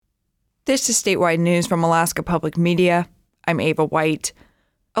This is Statewide News from Alaska Public Media. I'm Ava White.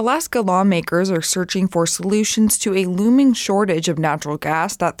 Alaska lawmakers are searching for solutions to a looming shortage of natural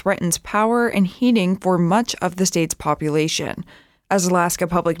gas that threatens power and heating for much of the state's population. As Alaska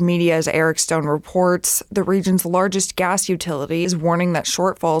Public Media's Eric Stone reports, the region's largest gas utility is warning that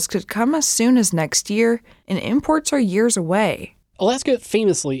shortfalls could come as soon as next year, and imports are years away. Alaska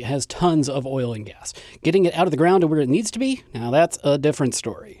famously has tons of oil and gas. Getting it out of the ground to where it needs to be, now that's a different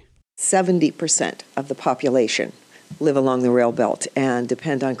story. 70% of the population live along the rail belt and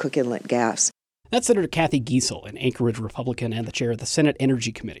depend on Cook Inlet gas. That's Senator Kathy Giessel, an Anchorage Republican and the chair of the Senate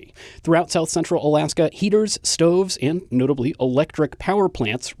Energy Committee. Throughout South Central Alaska, heaters, stoves, and notably electric power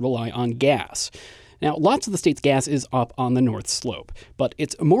plants rely on gas. Now, lots of the state's gas is up on the North Slope, but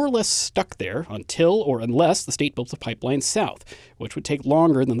it's more or less stuck there until or unless the state builds a pipeline south, which would take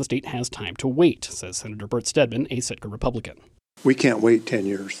longer than the state has time to wait, says Senator Bert Stedman, a Sitka Republican. We can't wait 10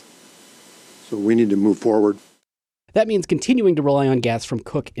 years, so we need to move forward. That means continuing to rely on gas from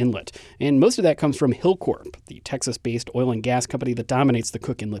Cook Inlet, and most of that comes from Hilcorp, the Texas-based oil and gas company that dominates the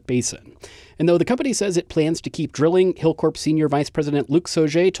Cook Inlet Basin. And though the company says it plans to keep drilling, Hilcorp Senior Vice President Luc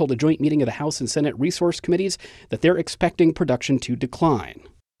Sauget told a joint meeting of the House and Senate Resource Committees that they're expecting production to decline.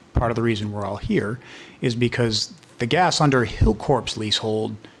 Part of the reason we're all here is because the gas under Hilcorp's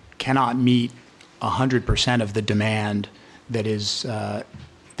leasehold cannot meet 100% of the demand that is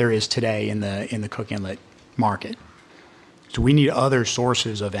there is today in the Cook Inlet market. So we need other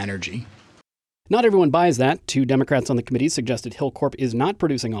sources of energy. Not everyone buys that. Two Democrats on the committee suggested Hilcorp is not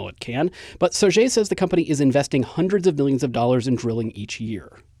producing all it can, but Sauget says the company is investing hundreds of millions of dollars in drilling each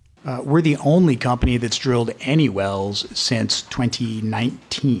year. We're the only company that's drilled any wells since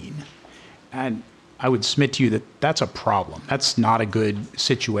 2019. And I would submit to you that that's a problem. That's not a good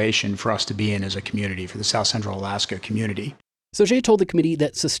situation for us to be in as a community, for the South Central Alaska community. Sauget told the committee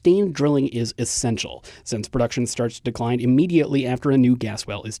that sustained drilling is essential, since production starts to decline immediately after a new gas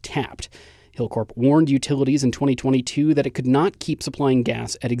well is tapped. Hilcorp warned utilities in 2022 that it could not keep supplying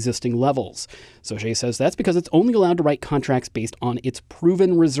gas at existing levels. Sauget says that's because it's only allowed to write contracts based on its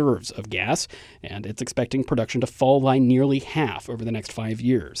proven reserves of gas, and it's expecting production to fall by nearly half over the next 5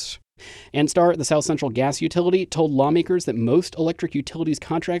 years. Enstar, the South Central gas utility, told lawmakers that most electric utilities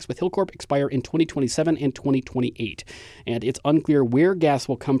contracts with Hilcorp expire in 2027 and 2028, and it's unclear where gas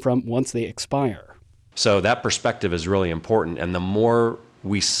will come from once they expire. So that perspective is really important, and the more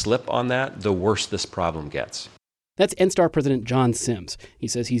we slip on that, the worse this problem gets. That's Enstar President John Sims. He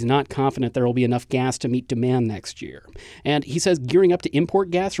says he's not confident there will be enough gas to meet demand next year. And he says gearing up to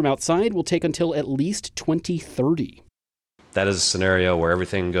import gas from outside will take until at least 2030. That is a scenario where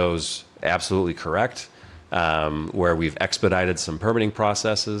everything goes absolutely correct, where we've expedited some permitting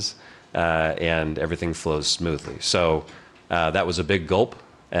processes, and everything flows smoothly. So that was a big gulp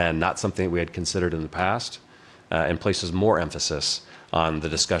and not something that we had considered in the past, and places more emphasis on the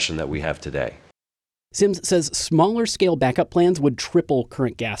discussion that we have today. Sims says smaller scale backup plans would triple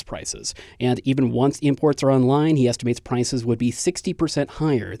current gas prices. And even once imports are online, he estimates prices would be 60%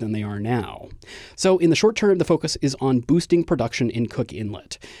 higher than they are now. So in the short term, the focus is on boosting production in Cook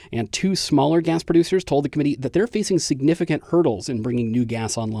Inlet. And two smaller gas producers told the committee that they're facing significant hurdles in bringing new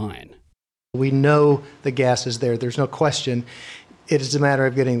gas online. We know the gas is there. There's no question. It is a matter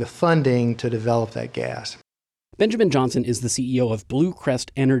of getting the funding to develop that gas. Benjamin Johnson is the CEO of Blue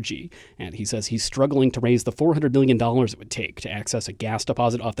Crest Energy, and he says he's struggling to raise the $400 million it would take to access a gas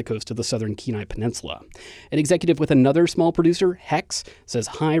deposit off the coast of the southern Kenai Peninsula. An executive with another small producer, Hex, says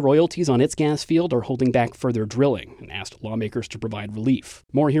high royalties on its gas field are holding back further drilling and asked lawmakers to provide relief.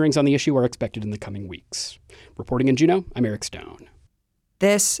 More hearings on the issue are expected in the coming weeks. Reporting in Juneau, I'm Eric Stone.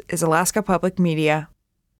 This is Alaska Public Media.